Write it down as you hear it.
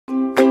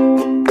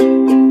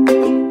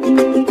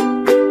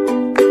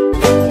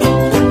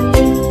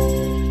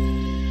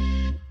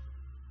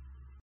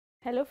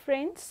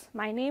friends,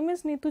 my name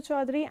is Neetu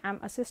Choudhary. I am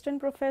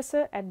assistant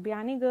professor at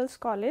Biyani Girls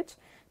College.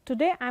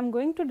 Today I am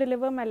going to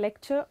deliver my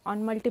lecture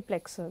on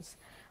multiplexers.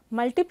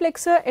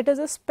 Multiplexer, it is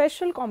a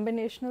special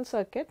combinational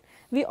circuit.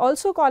 We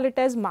also call it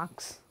as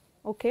MUX,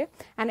 okay,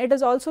 and it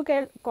is also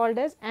called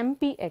as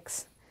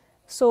MPX.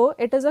 So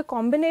it is a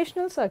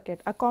combinational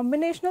circuit. A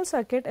combinational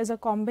circuit is a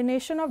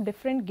combination of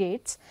different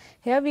gates.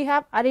 Here we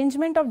have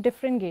arrangement of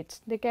different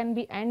gates. They can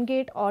be AND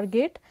gate, OR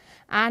gate,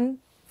 and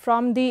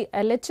from the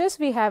LHS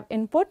we have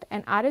input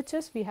and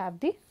RHS we have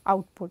the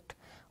output.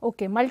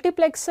 Okay,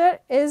 multiplexer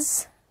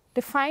is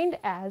defined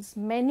as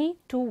many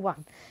to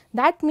one.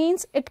 That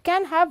means it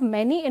can have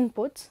many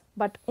inputs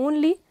but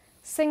only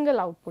single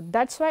output.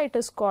 That is why it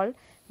is called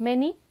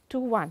many to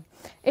one.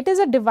 It is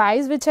a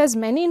device which has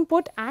many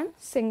input and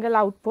single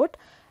output,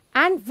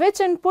 and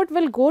which input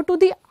will go to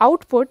the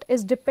output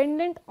is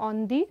dependent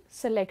on the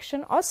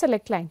selection or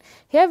select line.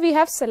 Here we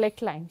have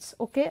select lines.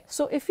 Okay,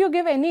 so if you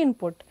give any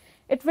input,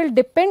 it will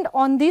depend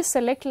on the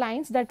select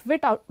lines that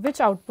which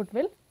output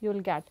you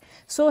will get.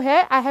 So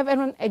here I have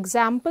an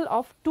example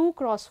of 2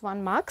 cross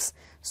 1 MUX.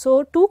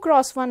 So 2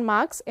 cross 1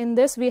 MUX, in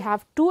this we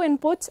have 2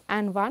 inputs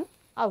and 1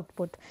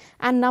 output,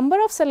 and number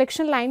of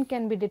selection line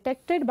can be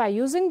detected by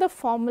using the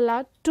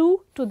formula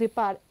 2 to the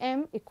power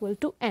m equal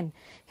to n.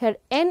 Here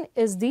n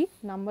is the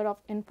number of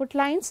input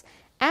lines,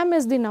 m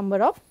is the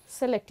number of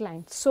select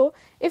lines. So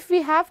if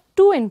we have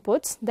 2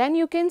 inputs, then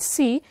you can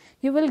see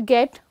you will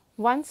get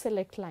 1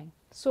 select line.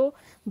 So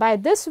by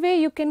this way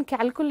you can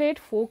calculate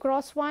 4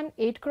 cross 1,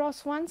 8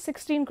 cross 1,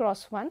 16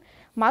 cross 1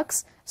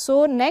 MUX.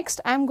 So next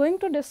I am going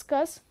to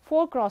discuss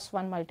 4 cross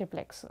 1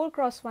 multiplexer. 4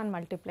 cross 1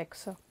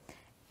 multiplexer.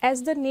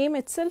 As the name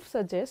itself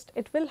suggests,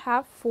 it will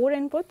have 4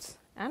 inputs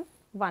and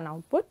 1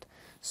 output.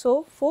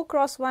 So 4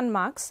 cross 1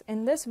 MUX,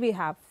 in this we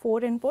have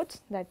 4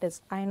 inputs, that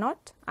is I0,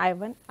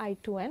 I1,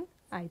 I2 and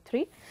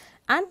I3,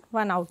 and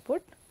 1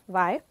 output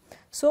Y.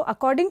 So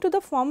according to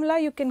the formula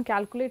you can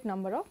calculate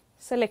number of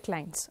select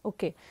lines.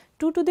 Okay,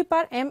 2 to the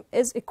power m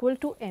is equal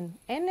to n.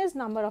 N is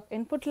number of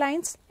input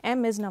lines,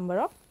 m is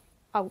number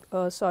of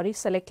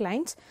select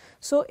lines.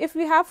 So if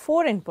we have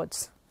 4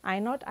 inputs,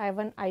 I0,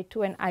 I1,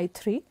 I2 and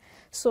I3,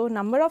 so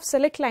number of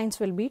select lines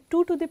will be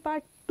 2 to the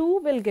power 2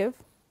 will give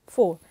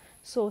 4.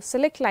 So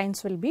select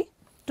lines will be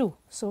 2.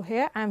 So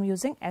here I am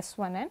using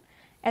S1 and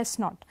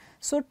S0.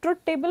 So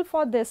truth table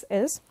for this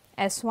is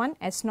S1,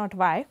 S0,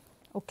 Y.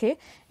 Okay,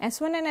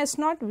 S1 and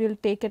S0 we will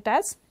take it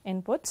as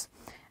inputs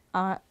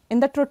in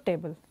the truth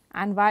table,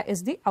 and Y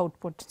is the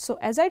output. So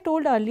as I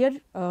told earlier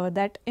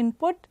that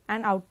input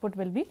and output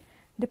will be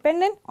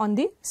dependent on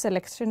the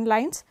selection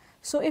lines.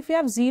 So if you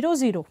have 0,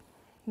 0,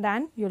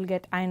 then you will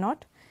get I0,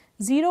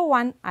 0,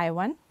 1,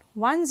 I1,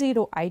 1,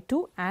 0,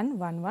 I2 and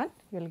 1, 1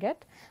 you will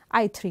get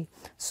I3.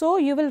 So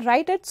you will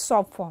write it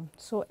soft form.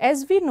 So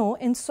as we know,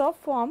 in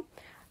soft form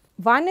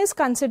 1 is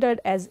considered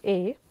as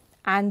A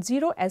and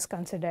 0 as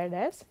considered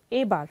as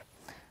A bar.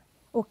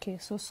 Okay,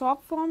 so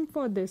soft form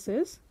for this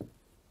is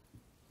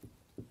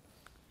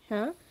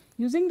here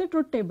using the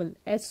truth table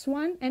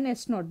S1 and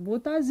S0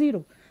 both are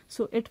 0.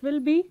 So it will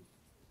be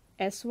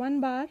S1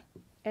 bar,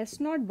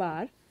 S0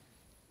 bar,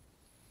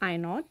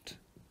 I0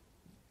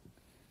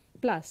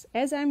 plus,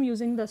 as I am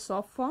using the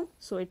soft form,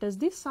 so it is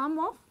the sum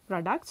of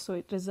products. So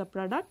it is a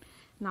product.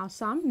 Now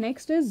sum,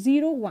 next is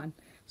 0, 1.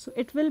 So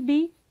it will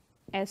be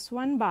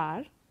S1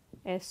 bar,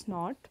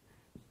 S0,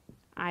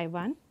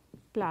 I1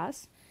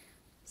 plus,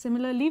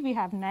 similarly we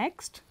have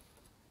next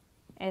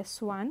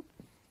S1,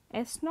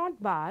 S0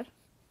 bar,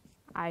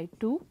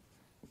 I2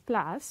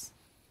 plus,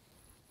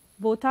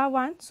 both are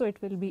 1. So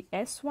it will be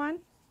S1,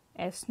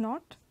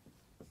 S0,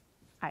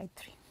 I3.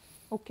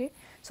 Okay,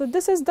 so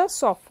this is the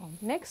soft form.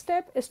 Next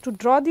step is to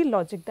draw the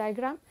logic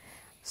diagram.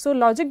 So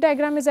logic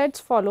diagram is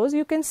as follows.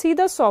 You can see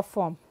the soft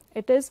form.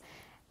 It is,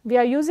 we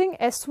are using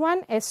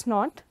S1,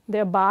 S0,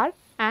 their bar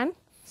and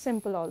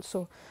simple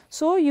also.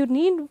 So you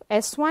need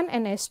S1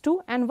 and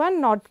S2 and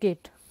 1 NOT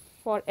gate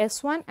for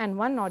S1 and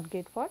 1 NOT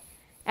gate for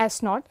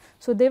S0.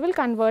 So they will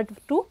convert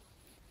to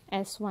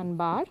S1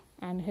 bar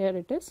and here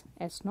it is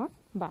S0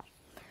 bar.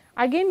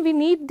 Again we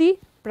need the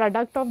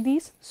product of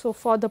these. So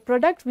for the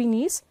product we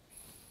need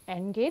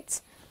AND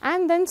gates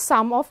and then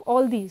sum of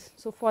all these.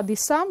 So for the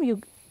sum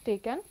you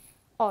take an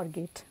OR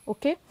gate.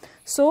 Okay,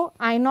 so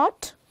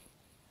I0,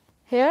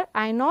 here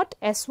I0,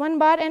 S1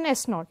 bar and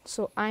S0.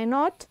 So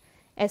I0,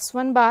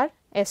 S1 bar,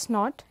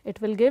 S0,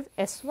 it will give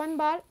S1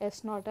 bar,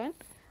 S0 and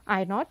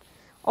I0.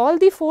 All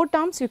the 4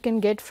 terms you can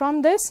get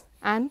from this,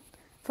 and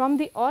from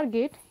the OR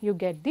gate you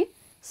get the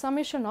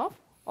summation of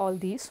all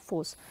these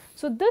 4s.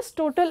 So this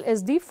total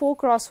is the 4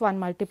 cross 1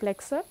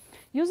 multiplexer.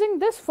 Using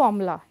this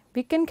formula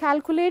we can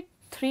calculate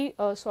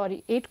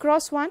 8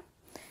 cross 1,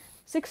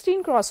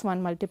 16 cross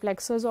 1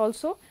 multiplexers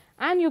also,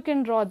 and you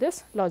can draw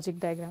this logic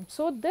diagram.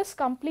 So this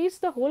completes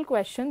the whole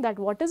question, that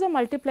what is a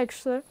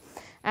multiplexer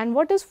and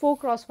what is 4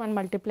 cross 1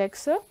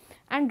 multiplexer,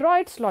 and draw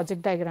its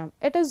logic diagram.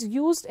 It is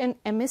used in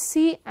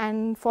MSc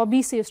and for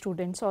BCA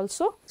students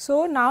also.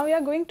 So now we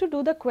are going to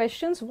do the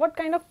questions. What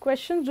kind of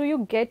questions do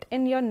you get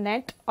in your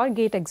NET or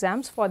GATE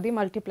exams for the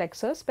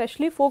multiplexers,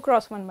 especially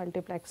 4x1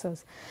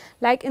 multiplexers?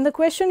 Like in the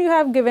question you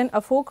have given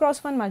a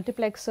 4x1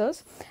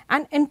 multiplexers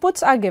and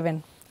inputs are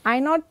given.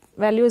 I0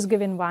 value is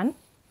given 1,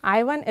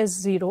 I1 is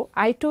 0,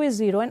 I2 is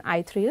 0 and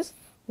I3 is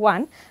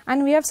 1,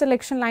 and we have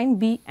selection line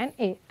B and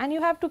A, and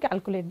you have to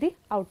calculate the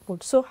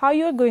output. So how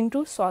you are going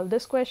to solve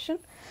this question?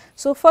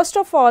 So first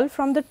of all,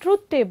 from the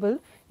truth table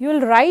you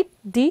will write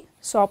the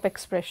SOP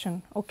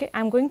expression. Okay, I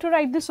am going to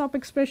write the SOP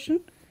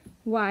expression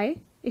y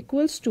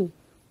equals to,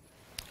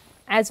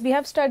 as we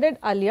have studied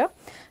earlier,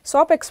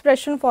 SOP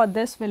expression for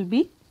this will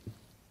be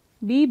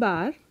B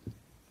bar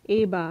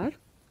A bar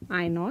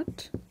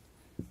I0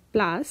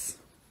 plus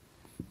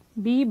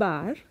B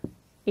bar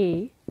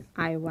A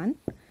I1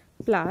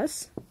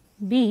 plus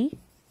B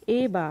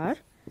A bar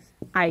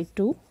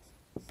I2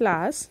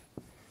 plus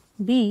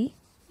B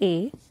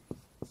A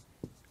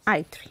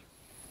I3.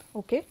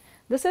 Okay,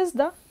 this is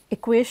the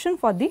equation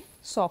for the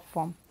SOP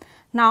form.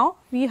 Now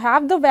we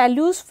have the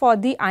values for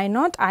the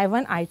I0,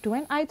 I1, I2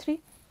 and I3.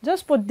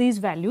 Just put these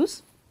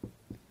values.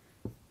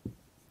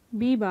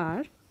 B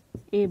bar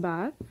A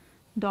bar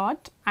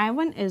dot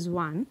I1 is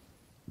 1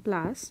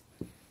 plus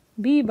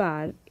B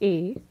bar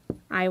A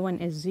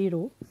I1 is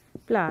 0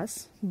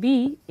 plus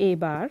B A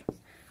bar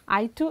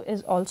I2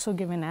 is also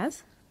given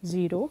as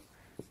 0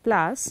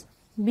 plus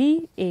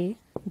B A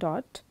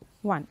dot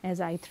 1 as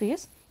I3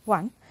 is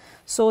 1.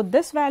 So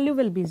this value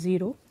will be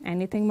 0.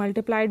 Anything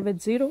multiplied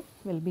with 0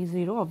 will be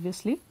 0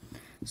 obviously.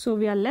 So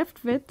we are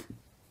left with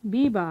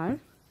B bar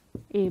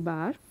A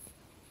bar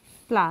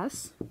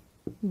plus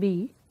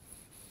B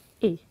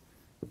A.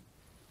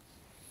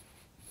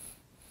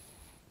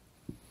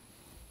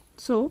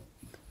 So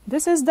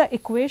this is the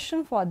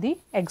equation for the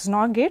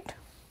XNOR gate,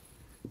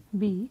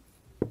 B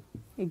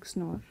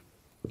XNOR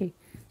A.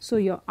 So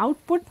your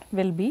output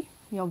will be,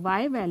 your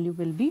Y value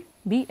will be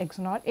B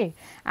XNOR A,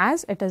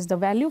 as it is the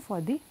value for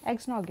the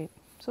XNOR gate.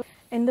 So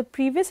in the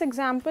previous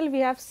example we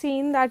have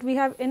seen that we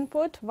have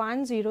input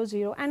 1, 0,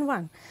 0 and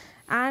 1,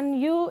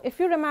 and if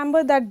you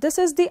remember that this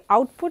is the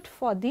output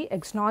for the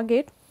XNOR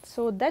gate,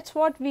 so that's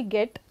what we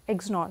get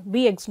XNOR,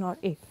 B XNOR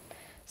A.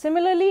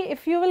 Similarly,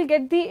 if you will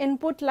get the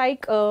input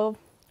like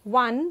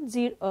 1,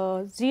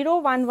 0, 0,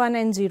 1, 1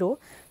 and 0,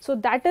 so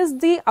that is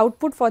the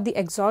output for the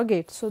XOR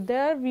gate. So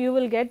there you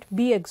will get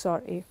B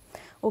XOR A.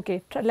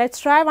 Okay, let's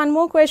try one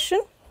more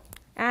question,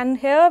 and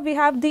here we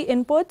have the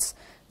inputs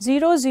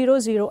 0, 0,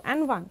 0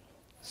 and 1.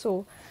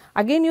 So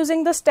again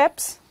using the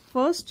steps,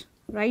 first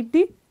write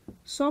the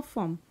SOP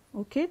form.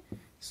 Okay,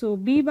 so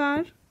B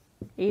bar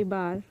A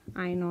bar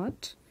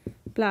I0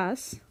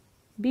 plus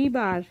B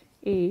bar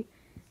A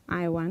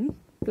I1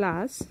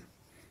 plus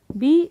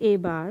B A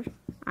bar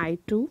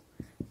I2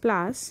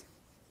 plus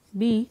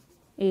B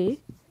A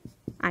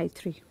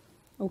I3.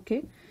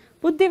 Okay,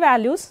 put the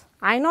values.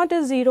 I0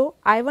 is 0,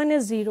 I1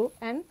 is 0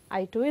 and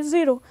I2 is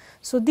 0.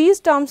 So these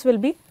terms will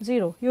be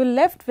 0. You are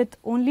left with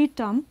only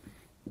term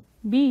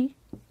B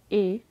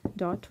A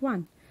dot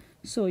 1.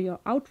 So your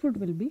output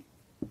will be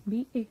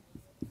B A,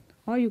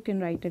 or you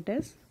can write it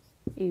as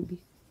AB.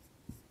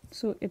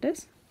 So it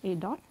is A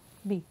dot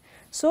B.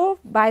 So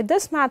by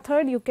this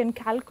method you can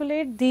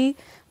calculate the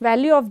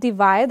value of the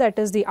Y, that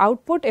is the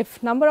output,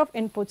 if number of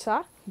inputs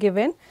are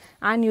given,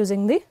 and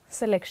using the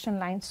selection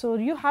line. So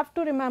you have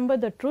to remember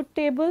the truth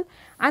table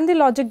and the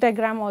logic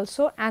diagram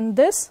also, and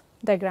this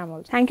diagram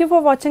also. Thank you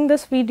for watching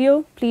this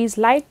video. Please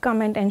like,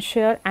 comment and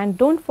share, and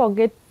don't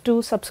forget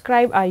to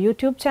subscribe our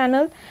YouTube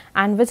channel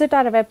and visit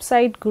our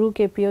website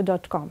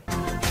gurukpo.com.